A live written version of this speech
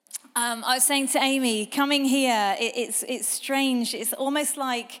I was saying to Amy, coming here, it's strange. It's almost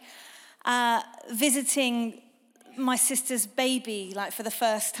like visiting my sister's baby, like for the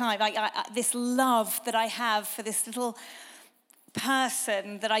first time. This love that I have for this little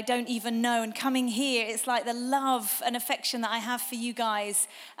person that I don't even know, and coming here, it's like the love and affection that I have for you guys.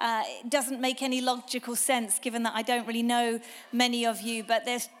 It doesn't make any logical sense given that I don't really know many of you, but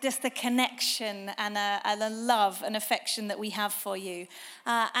there's just a connection and a love and affection that we have for you.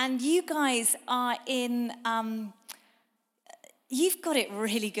 And you guys are you've got it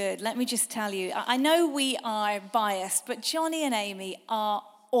really good, let me just tell you. I know we are biased, but Johnny and Amy are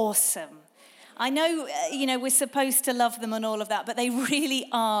awesome. I know, we're supposed to love them and all of that, but they really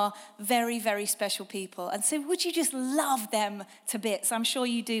are very, very special people. And so would you just love them to bits? I'm sure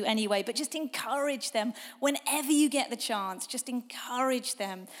you do anyway, but just encourage them whenever you get the chance. Just encourage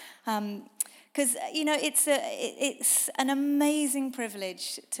them. Because, it's an amazing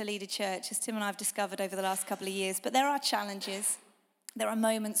privilege to lead a church, as Tim and I have discovered over the last couple of years. But there are challenges. There are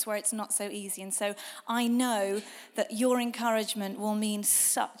moments where it's not so easy. And so I know that your encouragement will mean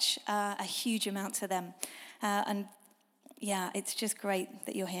such a huge amount to them. It's just great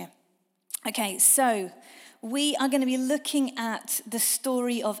that you're here. Okay, so we are going to be looking at the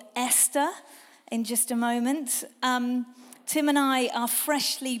story of Esther in just a moment. Tim and I are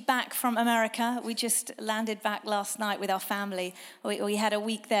freshly back from America. We just landed back last night with our family. We had a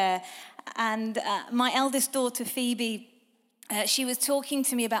week there. And my eldest daughter, Phoebe, she was talking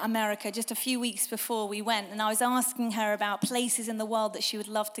to me about America just a few weeks before we went, and I was asking her about places in the world that she would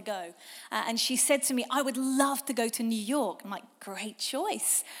love to go. And she said to me, I would love to go to New York. I'm like, great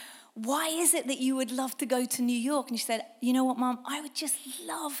choice. Why is it that you would love to go to New York? And she said, you know what, Mom? I would just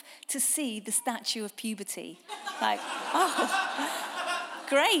love to see the Statue of Puberty. Like, oh,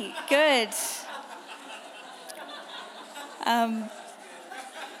 great, good.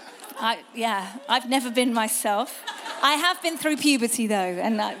 I've never been myself. I have been through puberty, though,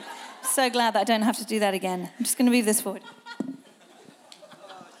 and I'm so glad that I don't have to do that again. I'm just going to move this forward.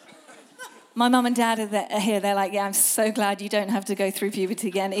 My mum and dad are here. They're like, yeah, I'm so glad you don't have to go through puberty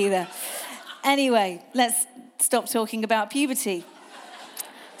again either. Anyway, let's stop talking about puberty.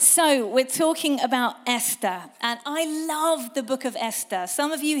 So we're talking about Esther, and I love the book of Esther.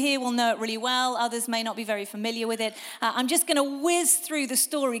 Some of you here will know it really well. Others may not be very familiar with it. I'm just going to whiz through the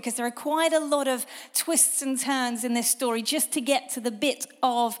story because there are quite a lot of twists and turns in this story just to get to the bit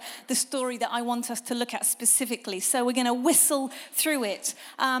of the story that I want us to look at specifically. So we're going to whistle through it.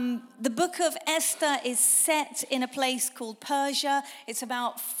 The book of Esther is set in a place called Persia. It's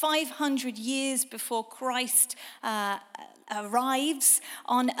about 500 years before Christ arrives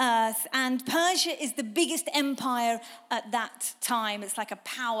on earth, and Persia is the biggest empire at that time. It's like a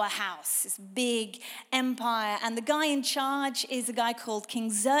powerhouse, this big empire, and the guy in charge is a guy called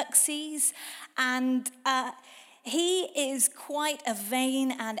King Xerxes, and he is quite a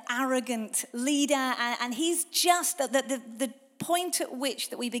vain and arrogant leader, and he's just the point at which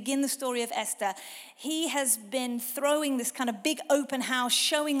that we begin the story of Esther, he has been throwing this kind of big open house,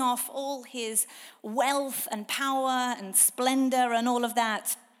 showing off all his wealth and power and splendor and all of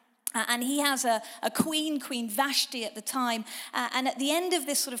that. And he has a queen, Queen Vashti at the time. And at the end of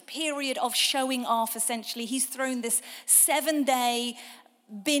this sort of period of showing off, essentially, he's thrown this 7-day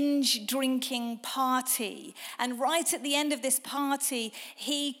binge drinking party, and right at the end of this party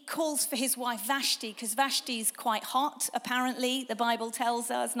he calls for his wife Vashti, because Vashti's quite hot, apparently, the Bible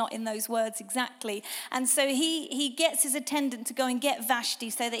tells us, not in those words exactly, and so he gets his attendant to go and get Vashti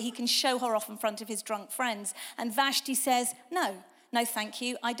so that he can show her off in front of his drunk friends, and Vashti says, no thank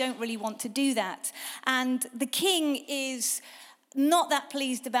you, I don't really want to do that. And the king is not that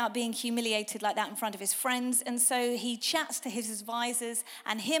pleased about being humiliated like that in front of his friends, and so he chats to his advisors,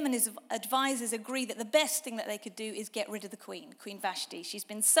 and him and his advisors agree that the best thing that they could do is get rid of the Queen Vashti. She's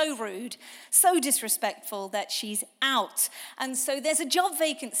been so rude, so disrespectful that she's out. And so there's a job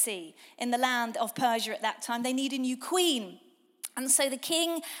vacancy in the land of Persia at that time. They need a new queen. And so the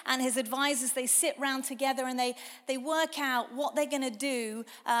king and his advisors, they sit round together and they work out what they're going to do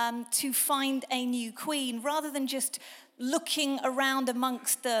to find a new queen, rather than just looking around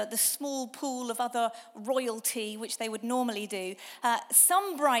amongst the small pool of other royalty, which they would normally do.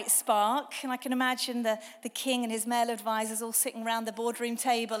 Some bright spark, and I can imagine the king and his male advisors all sitting around the boardroom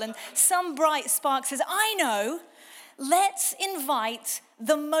table, and some bright spark says, I know, let's invite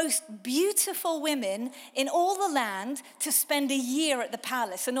the most beautiful women in all the land to spend a year at the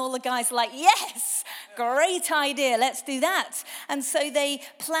palace. And all the guys are like, yes, great idea, let's do that. And so they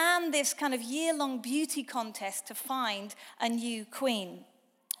plan this kind of year-long beauty contest to find a new queen.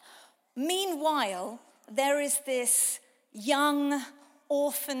 Meanwhile, there is this young,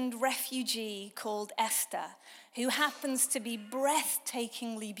 orphaned refugee called Esther, who happens to be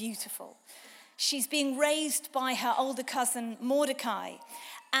breathtakingly beautiful. She's being raised by her older cousin Mordecai,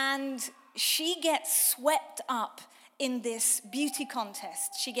 and she gets swept up in this beauty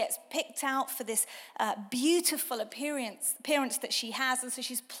contest. She gets picked out for this beautiful appearance that she has, and so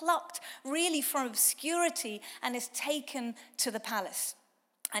she's plucked really from obscurity and is taken to the palace.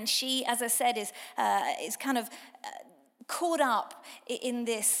 And she, as I said, is kind of caught up in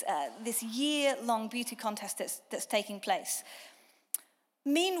this year-long beauty contest that's taking place.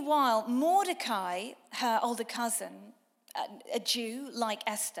 Meanwhile, Mordecai, her older cousin, a Jew like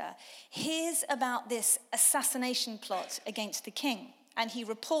Esther, hears about this assassination plot against the king. And he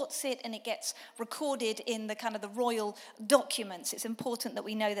reports it, and it gets recorded in the royal documents. It's important that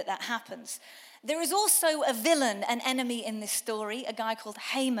we know that happens. There is also a villain, an enemy in this story, a guy called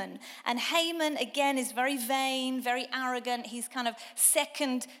Haman. And Haman, again, is very vain, very arrogant. He's kind of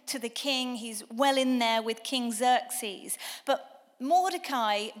second to the king. He's well in there with King Xerxes. But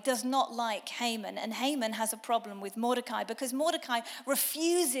Mordecai does not like Haman, and Haman has a problem with Mordecai because Mordecai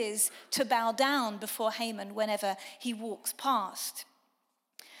refuses to bow down before Haman whenever he walks past.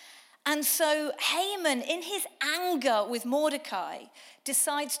 And so Haman, in his anger with Mordecai,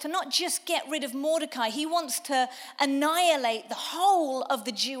 decides to not just get rid of Mordecai, he wants to annihilate the whole of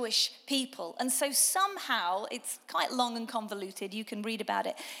the Jewish people. And so somehow, it's quite long and convoluted, you can read about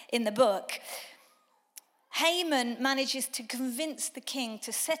it in the book, Haman manages to convince the king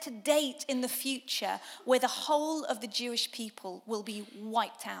to set a date in the future where the whole of the Jewish people will be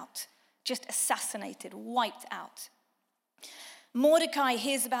wiped out, just assassinated, wiped out. Mordecai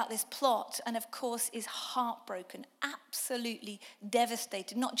hears about this plot and, of course, is heartbroken, absolutely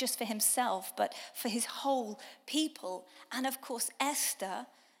devastated, not just for himself, but for his whole people. And, of course, Esther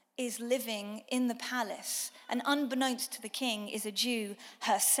is living in the palace, and unbeknownst to the king is a Jew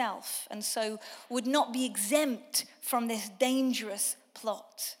herself, and so would not be exempt from this dangerous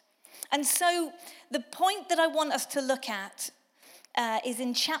plot. And so the point that I want us to look at is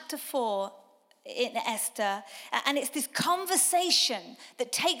in chapter 4 in Esther, and it's this conversation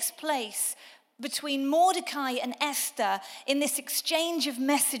that takes place between Mordecai and Esther in this exchange of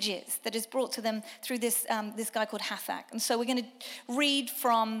messages that is brought to them through this guy called Hathach. And so we're going to read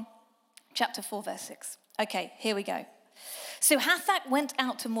from chapter 4, verse 6. Okay, here we go. So Hathach went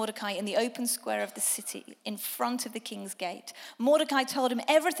out to Mordecai in the open square of the city in front of the king's gate. Mordecai told him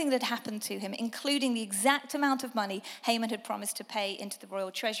everything that had happened to him, including the exact amount of money Haman had promised to pay into the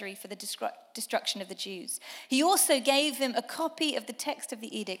royal treasury for the destruction of the Jews. He also gave him a copy of the text of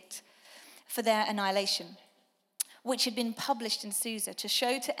the edict for their annihilation, which had been published in Susa, to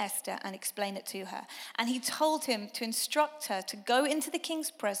show to Esther and explain it to her. And he told him to instruct her to go into the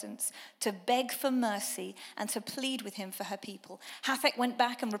king's presence, to beg for mercy, and to plead with him for her people. Hathach went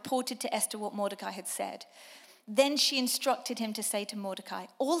back and reported to Esther what Mordecai had said. Then she instructed him to say to Mordecai,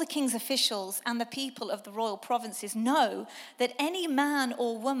 all the king's officials and the people of the royal provinces know that any man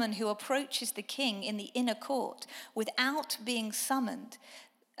or woman who approaches the king in the inner court without being summoned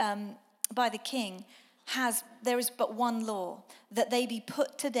by the king, there is but one law, that they be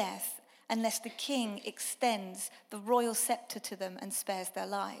put to death unless the king extends the royal scepter to them and spares their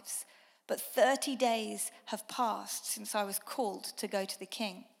lives. But 30 days have passed since I was called to go to the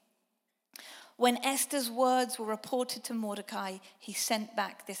king. When Esther's words were reported to Mordecai, he sent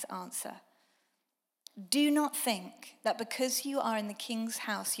back this answer. Do not think that because you are in the king's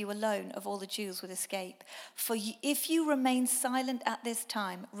house, you alone of all the Jews would escape. For if you remain silent at this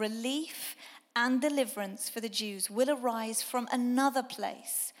time, relief and deliverance for the Jews will arise from another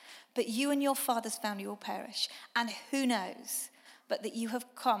place, but you and your father's family will perish. And who knows but that you have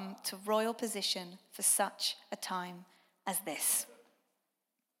come to royal position for such a time as this.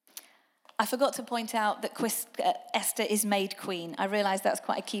 I forgot to point out that Esther is made queen. I realize that's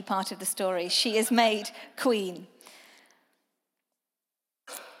quite a key part of the story. She is made queen.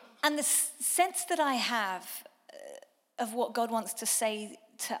 And the sense that I have of what God wants to say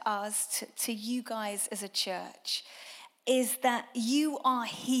to us, to you guys as a church, is that you are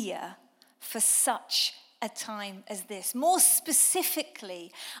here for such a time as this. More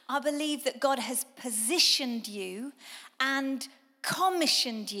specifically, I believe that God has positioned you and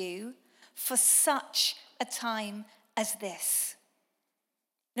commissioned you for such a time as this.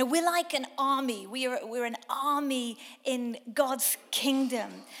 Now, we're like an army. We're an army in God's kingdom.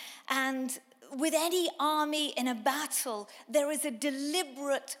 And with any army in a battle, there is a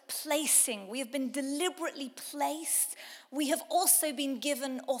deliberate placing. We have been deliberately placed. We have also been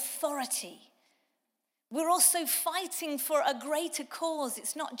given authority. We're also fighting for a greater cause.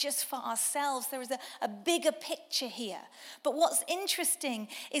 It's not just for ourselves. There is a bigger picture here. But what's interesting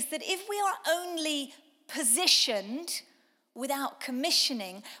is that if we are only positioned without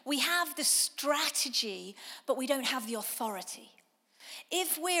commissioning, we have the strategy, but we don't have the authority.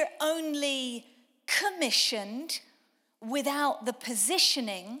 If we're only commissioned without the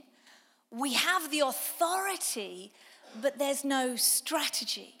positioning, we have the authority, but there's no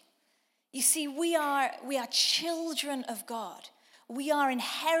strategy. You see, we are children of God. We are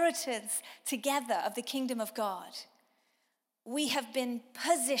inheritors together of the kingdom of God. We have been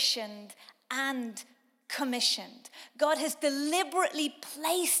positioned and commissioned. God has deliberately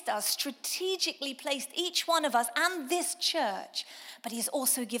placed us, strategically placed each one of us and this church, but he's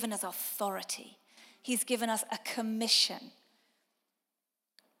also given us authority. He's given us a commission.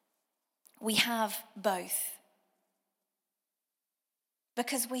 We have both.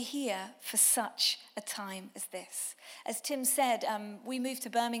 Because we're here for such a time as this. As Tim said, we moved to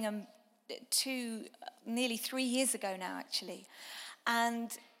Birmingham nearly 3 years ago now, actually.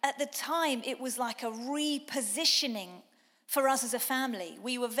 And at the time, it was like a repositioning for us as a family.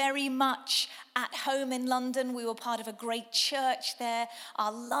 We were very much at home in London. We were part of a great church there.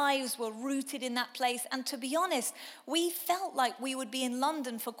 Our lives were rooted in that place. And to be honest, we felt like we would be in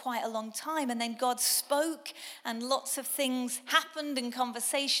London for quite a long time. And then God spoke and lots of things happened and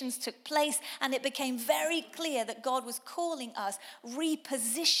conversations took place. And it became very clear that God was calling us,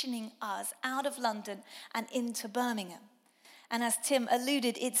 repositioning us out of London and into Birmingham. And as Tim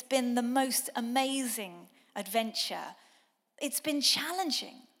alluded, it's been the most amazing adventure. It's been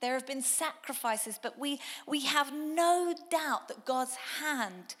challenging. There have been sacrifices, but we have no doubt that God's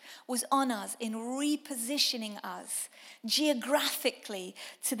hand was on us in repositioning us geographically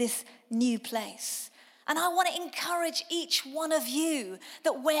to this new place. And I want to encourage each one of you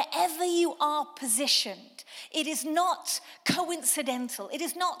that wherever you are positioned, it is not coincidental. It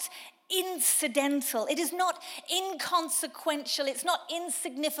is not incidental. It is not inconsequential. It's not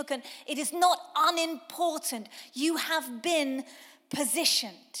insignificant. It is not unimportant. You have been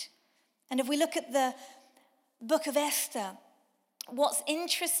positioned. And if we look at the book of Esther, what's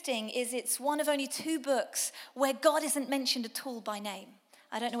interesting is it's one of only 2 books where God isn't mentioned at all by name.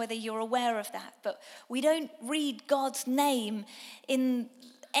 I don't know whether you're aware of that, but we don't read God's name in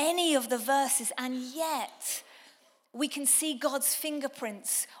any of the verses, and yet we can see God's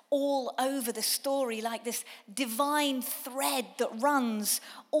fingerprints all over the story, like this divine thread that runs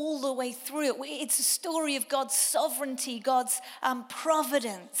all the way through it. It's a story of God's sovereignty, God's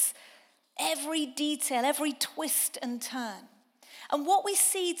providence, every detail, every twist and turn. And what we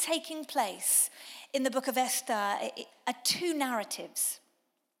see taking place in the book of Esther are 2 narratives.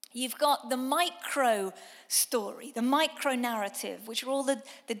 You've got the micro story, the micro narrative, which are all the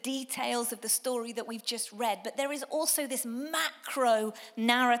details of the story that we've just read. But there is also this macro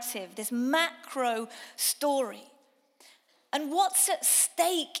narrative, this macro story. And what's at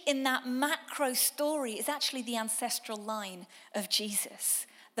stake in that macro story is actually the ancestral line of Jesus,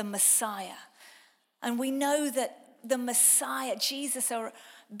 the Messiah. And we know that the Messiah, Jesus, are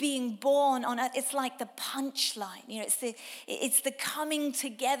being born on earth. It's like the punchline. It's the coming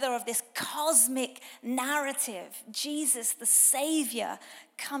together of this cosmic narrative. Jesus, the Savior,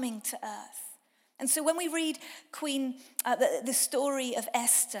 coming to earth. And so when we read the story of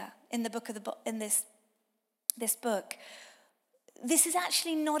Esther in this book, this is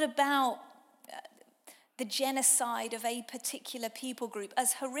actually not about the genocide of a particular people group,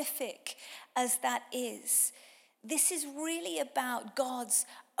 as horrific as that is. This is really about God's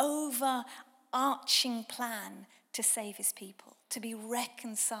overarching plan to save his people, to be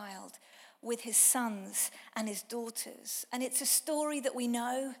reconciled with his sons and his daughters. And it's a story that we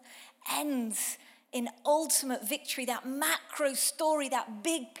know ends in ultimate victory, that macro story, that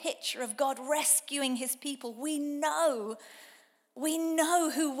big picture of God rescuing his people. We know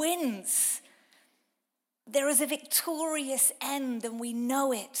who wins. There is a victorious end, and we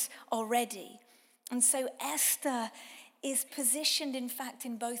know it already. And so Esther is positioned, in fact,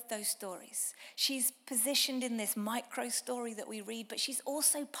 in both those stories. She's positioned in this micro story that we read, but she's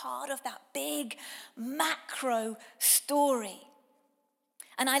also part of that big macro story.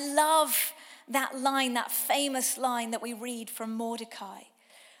 And I love that line, that famous line that we read from Mordecai,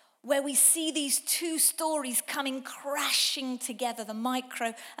 where we see these 2 stories coming crashing together, the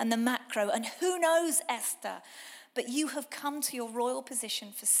micro and the macro. And who knows, Esther, but you have come to your royal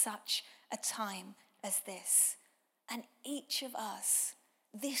position for such a time as this. And each of us,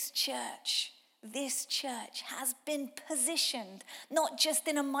 this church has been positioned, not just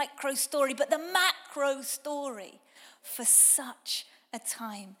in a micro story, but the macro story for such a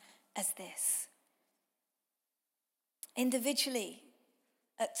time as this. Individually,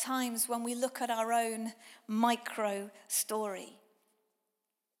 at times when we look at our own micro story,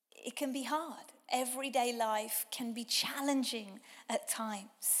 it can be hard. Everyday life can be challenging at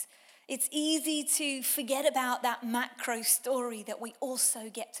times. It's easy to forget about that macro story that we also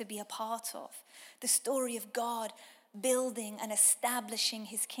get to be a part of. The story of God building and establishing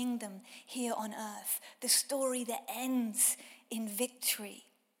his kingdom here on earth. The story that ends in victory.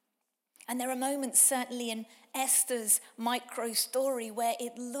 And there are moments certainly in Esther's micro story where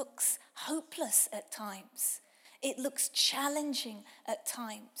it looks hopeless at times. It looks challenging at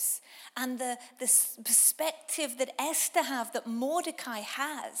times. And the perspective that Esther has, that Mordecai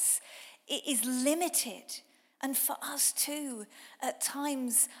has, it is limited. And for us too, at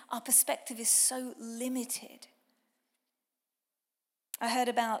times our perspective is so limited. I heard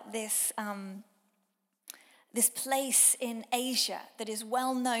about this place in Asia that is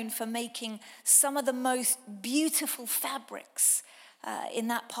well known for making some of the most beautiful fabrics in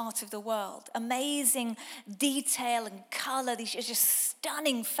that part of the world. Amazing detail and color, these are just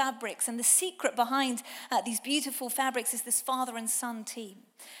stunning fabrics. And the secret behind these beautiful fabrics is this father and son team.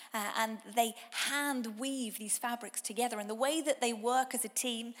 And they hand weave these fabrics together. And the way that they work as a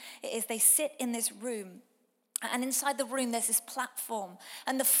team is they sit in this room. And inside the room, there's this platform.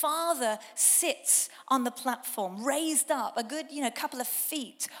 And the father sits on the platform, raised up a good, couple of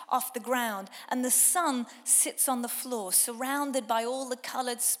feet off the ground. And the son sits on the floor, surrounded by all the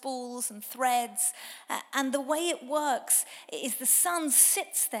colored spools and threads. And the way it works is the son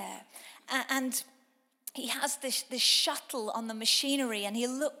sits there and he has this shuttle on the machinery and he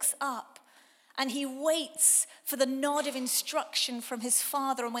looks up. And he waits for the nod of instruction from his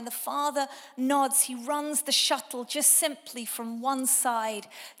father. And when the father nods, he runs the shuttle just simply from one side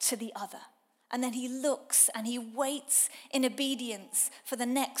to the other. And then he looks and he waits in obedience for the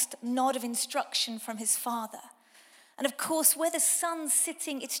next nod of instruction from his father. And of course, where the son's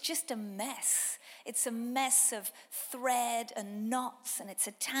sitting, it's just a mess. It's a mess of thread and knots, and it's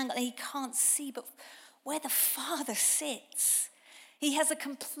a tangle, and he can't see. But where the father sits, he has a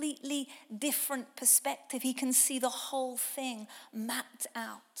completely different perspective. He can see the whole thing mapped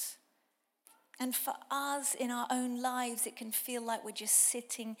out. And for us in our own lives, it can feel like we're just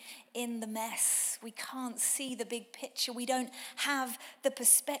sitting in the mess. We can't see the big picture. We don't have the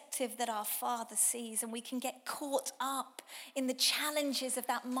perspective that our Father sees. And we can get caught up in the challenges of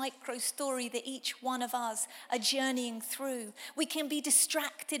that micro story that each one of us are journeying through. We can be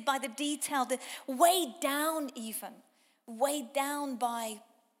distracted by the detail, weighed down by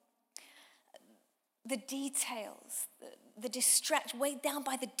the details, weighed down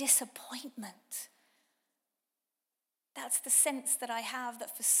by the disappointment. That's the sense that I have,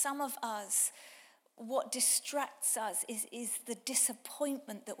 that for some of us, what distracts us is the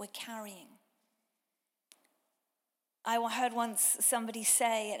disappointment that we're carrying. I heard once somebody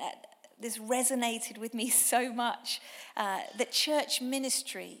say, and this resonated with me so much, that church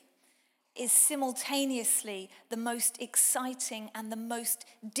ministry is simultaneously the most exciting and the most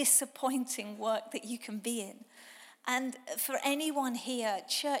disappointing work that you can be in. And for anyone here,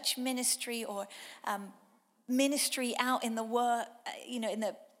 church ministry or ministry out in the work, in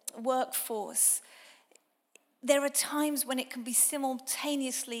the workforce, there are times when it can be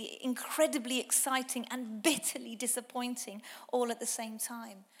simultaneously incredibly exciting and bitterly disappointing all at the same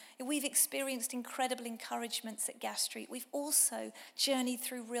time. We've experienced incredible encouragements at Gas Street. We've also journeyed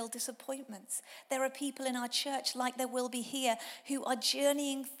through real disappointments. There are people in our church, like there will be here, who are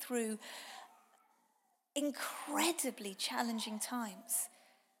journeying through incredibly challenging times.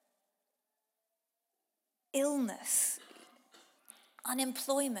 Illness,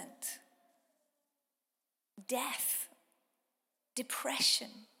 unemployment, death, depression,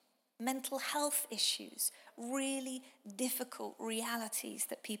 mental health issues, really difficult realities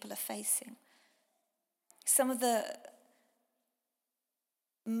that people are facing. Some of the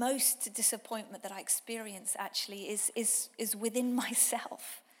most disappointment that I experience actually is within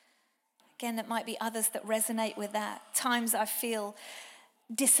myself. Again, it might be others that resonate with that. Times I feel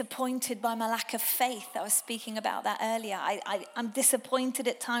disappointed by my lack of faith. I was speaking about that earlier. I'm disappointed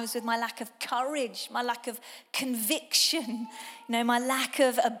at times with my lack of courage, my lack of conviction, my lack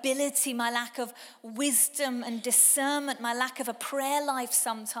of ability, my lack of wisdom and discernment, my lack of a prayer life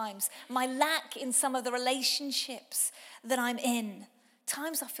sometimes, my lack in some of the relationships that I'm in.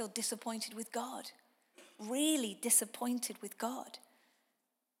 Times I feel disappointed with God, really disappointed with God.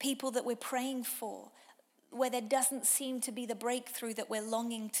 People that we're praying for, where there doesn't seem to be the breakthrough that we're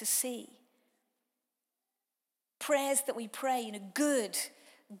longing to see. Prayers that we pray, good,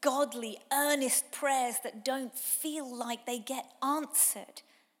 godly, earnest prayers that don't feel like they get answered.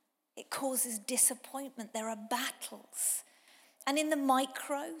 It causes disappointment. There are battles. And in the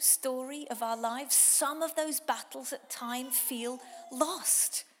micro story of our lives, some of those battles at times feel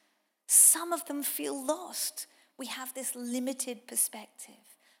lost. Some of them feel lost. We have this limited perspective.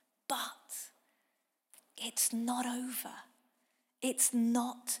 But it's not over. It's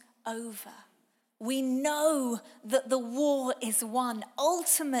not over. We know that the war is won.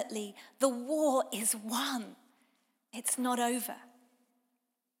 Ultimately, the war is won. It's not over.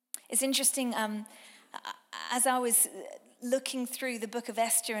 It's interesting, as I was looking through the book of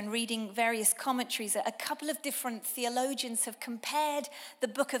Esther and reading various commentaries, a couple of different theologians have compared the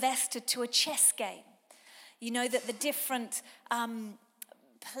book of Esther to a chess game. You know that the different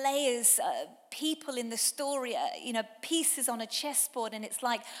players, people in the story, pieces on a chessboard, and it's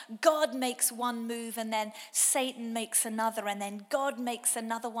like God makes one move and then Satan makes another, and then God makes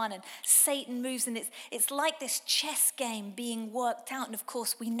another one and Satan moves, and it's like this chess game being worked out, and of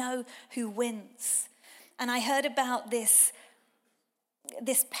course we know who wins. And I heard about this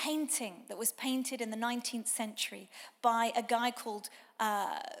painting that was painted in the 19th century by a guy called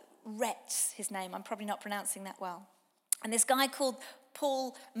Retz, his name, I'm probably not pronouncing that well. And this guy called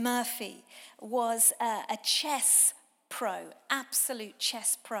Paul Murphy was a chess pro, absolute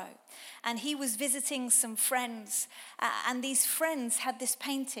chess pro. And he was visiting some friends, and these friends had this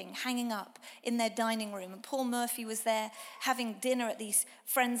painting hanging up in their dining room. And Paul Murphy was there having dinner at these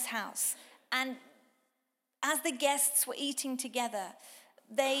friends' house. And as the guests were eating together,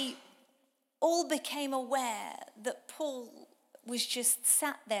 they all became aware that Paul was just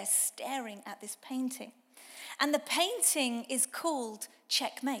sat there staring at this painting. And the painting is called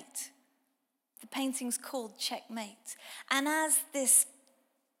Checkmate. The painting's called Checkmate. And as this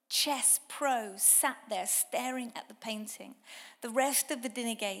chess pro sat there staring at the painting, the rest of the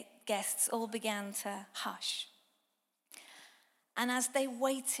dinner guests all began to hush. And as they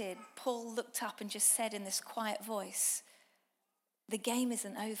waited, Paul looked up and just said in this quiet voice, "The game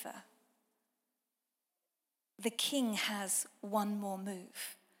isn't over. The king has one more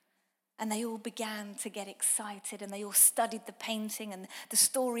move." And they all began to get excited, and they all studied the painting, and the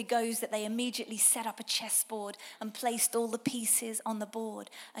story goes that they immediately set up a chessboard and placed all the pieces on the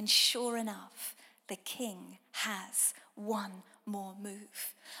board. And sure enough, the king has one more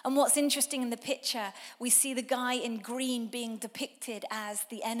move. And what's interesting in the picture, we see the guy in green being depicted as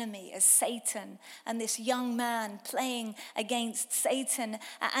the enemy, as Satan, and this young man playing against Satan.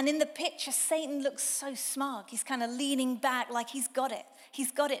 And in the picture, Satan looks so smug. He's kind of leaning back like he's got it.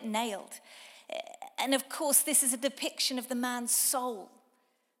 He's got it nailed. And of course, this is a depiction of the man's soul,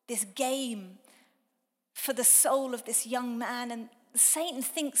 this game for the soul of this young man. And Satan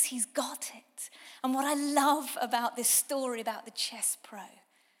thinks he's got it. And what I love about this story about the chess pro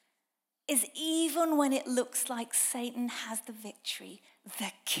is even when it looks like Satan has the victory,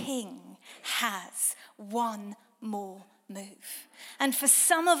 the king has one more move. And for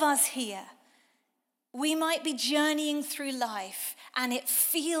some of us here, we might be journeying through life and it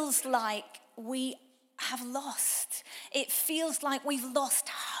feels like we have lost. It feels like we've lost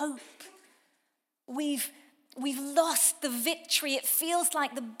hope. We've lost the victory. It feels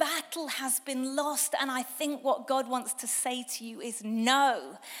like the battle has been lost. And I think what God wants to say to you is,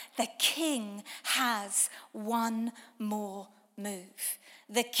 no, the king has one more move.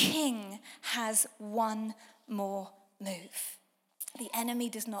 The king has one more move. The enemy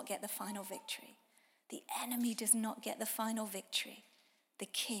does not get the final victory. The enemy does not get the final victory. The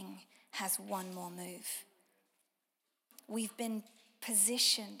king has one more move. We've been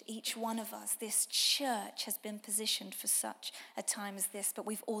positioned, each one of us, this church has been positioned for such a time as this, but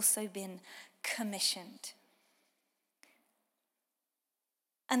we've also been commissioned.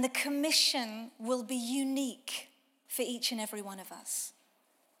 And the commission will be unique for each and every one of us.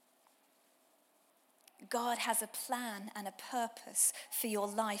 God has a plan and a purpose for your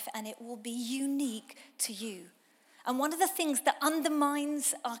life, and it will be unique to you. And one of the things that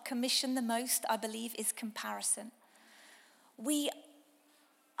undermines our commission the most, I believe, is comparison. We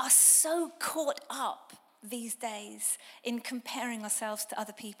are so caught up these days in comparing ourselves to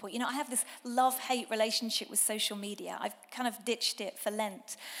other people. You know, I have this love-hate relationship with social media. I've kind of ditched it for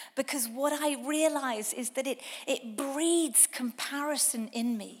Lent because what I realize is that it breeds comparison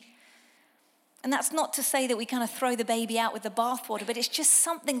in me. And that's not to say that we kind of throw the baby out with the bathwater, but it's just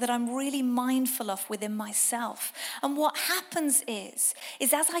something that I'm really mindful of within myself. And what happens is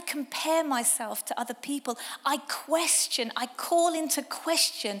as I compare myself to other people, I call into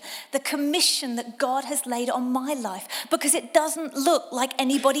question the commission that God has laid on my life because it doesn't look like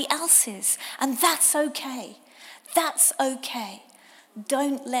anybody else's. And that's okay. That's okay.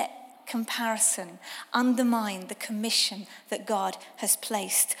 Don't let comparison undermine the commission that God has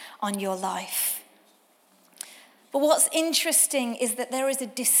placed on your life. But what's interesting is that there is a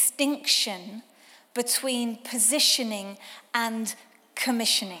distinction between positioning and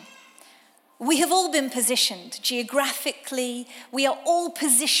commissioning. We have all been positioned geographically. We are all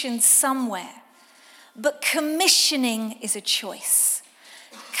positioned somewhere. But commissioning is a choice.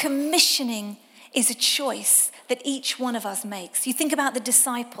 Commissioning is a choice that each one of us makes. You think about the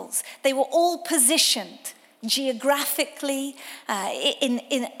disciples. They were all positioned geographically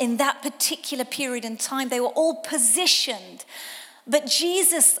in that particular period in time. They were all positioned. But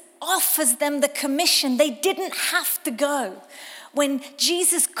Jesus offers them the commission. They didn't have to go. When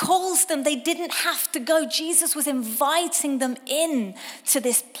Jesus calls them, they didn't have to go. Jesus was inviting them in to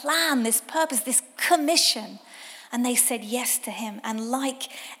this plan, this purpose, this commission. And they said yes to him. And like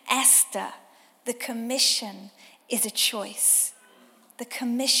Esther, the commission is a choice. The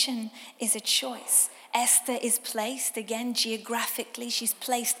commission is a choice. Esther is placed, again, geographically. She's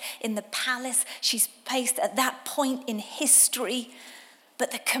placed in the palace. She's placed at that point in history.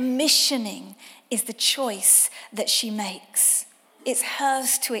 But the commissioning is the choice that she makes. It's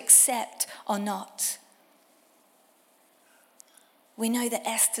hers to accept or not. We know that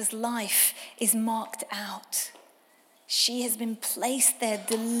Esther's life is marked out. She has been placed there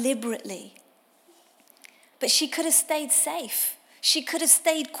deliberately. But she could have stayed safe. She could have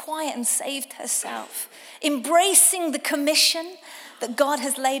stayed quiet and saved herself. Embracing the commission that God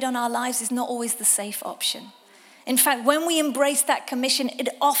has laid on our lives is not always the safe option. In fact, when we embrace that commission, it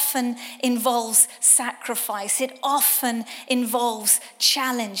often involves sacrifice. It often involves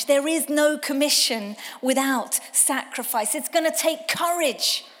challenge. There is no commission without sacrifice. It's going to take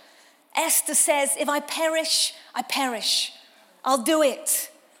courage. Esther says, if I perish, I perish. I'll do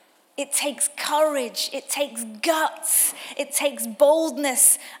it. It takes courage. It takes guts. It takes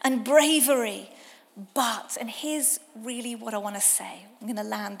boldness and bravery. But, and here's really what I want to say, I'm going to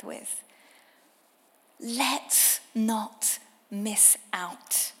land with. Let's not miss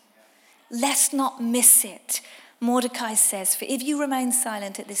out. Let's not miss it. Mordecai says, for if you remain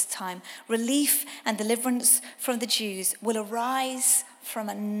silent at this time, relief and deliverance from the Jews will arise from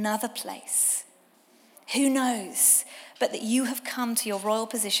another place. Who knows? But that you have come to your royal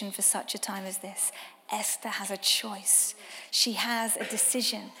position for such a time as this. Esther has a choice. She has a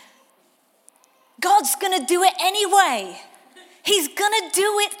decision. God's going to do it anyway. He's going to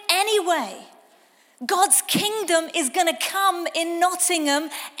do it anyway. God's kingdom is going to come in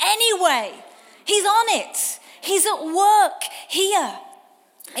Nottingham anyway. He's on it. He's at work here.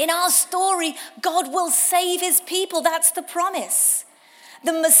 In our story, God will save his people. That's the promise.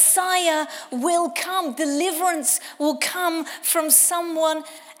 The Messiah will come. Deliverance will come from someone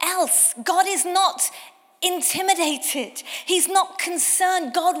else. God is not intimidated. He's not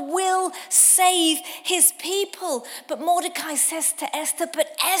concerned. God will save his people. But Mordecai says to Esther,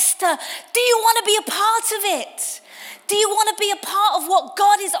 but Esther, do you want to be a part of it? Do you want to be a part of what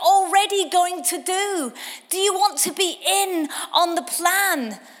God is already going to do? Do you want to be in on the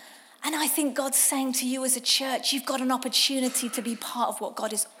plan? And I think God's saying to you as a church, you've got an opportunity to be part of what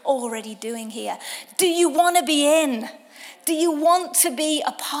God is already doing here. Do you want to be in? Do you want to be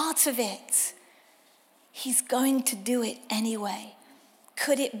a part of it? He's going to do it anyway.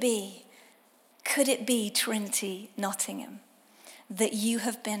 Could it be, Trinity Nottingham, that you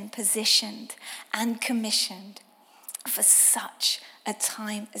have been positioned and commissioned for such a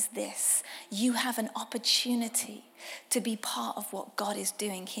time as this? You have an opportunity to be part of what God is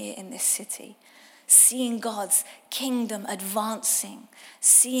doing here in this city. Seeing God's kingdom advancing,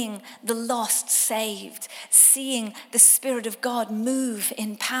 seeing the lost saved, seeing the Spirit of God move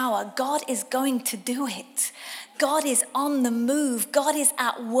in power. God is going to do it. God is on the move. God is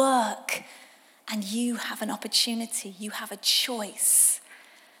at work. And you have an opportunity. You have a choice.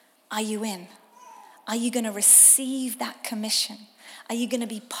 Are you in? Are you going to receive that commission? Are you going to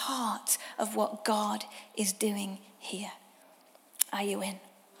be part of what God is doing here? Are you in?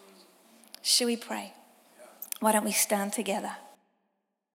 Shall we pray? Why don't we stand together?